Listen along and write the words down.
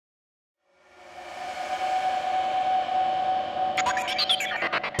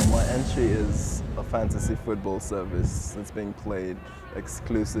My entry is a fantasy football service that's being played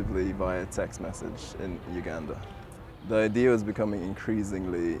exclusively via text message in Uganda. The idea was becoming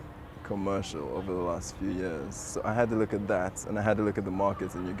increasingly commercial over the last few years. So I had to look at that, and I had to look at the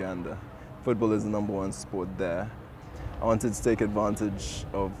market in Uganda. Football is the #1 sport there. I wanted to take advantage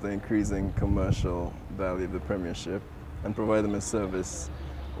of the increasing commercial value of the Premiership and provide them a service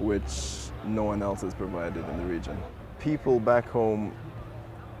which no one else has provided in the region. People back home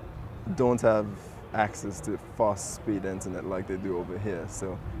don't have access to fast speed internet like they do over here,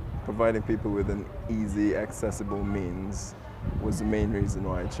 so providing people with an easy, accessible means was the main reason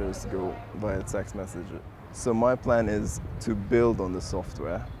why I chose to go via text message. So my plan is to build on the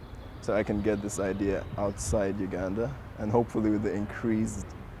software so I can get this idea outside Uganda, and hopefully with the increased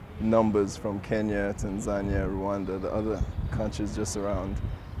numbers from Kenya, Tanzania, Rwanda, the other countries just around,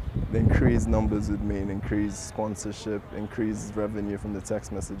 the increased numbers would mean increased sponsorship, increased revenue from the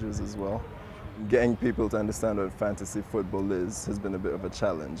text messages as well. Getting people to understand what fantasy football is has been a bit of a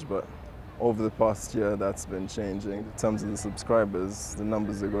challenge, but over the past year that's been changing. In terms of the subscribers, the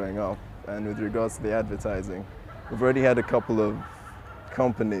numbers are going up, and with regards to the advertising, we've already had a couple of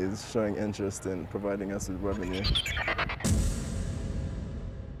companies showing interest in providing us with revenue.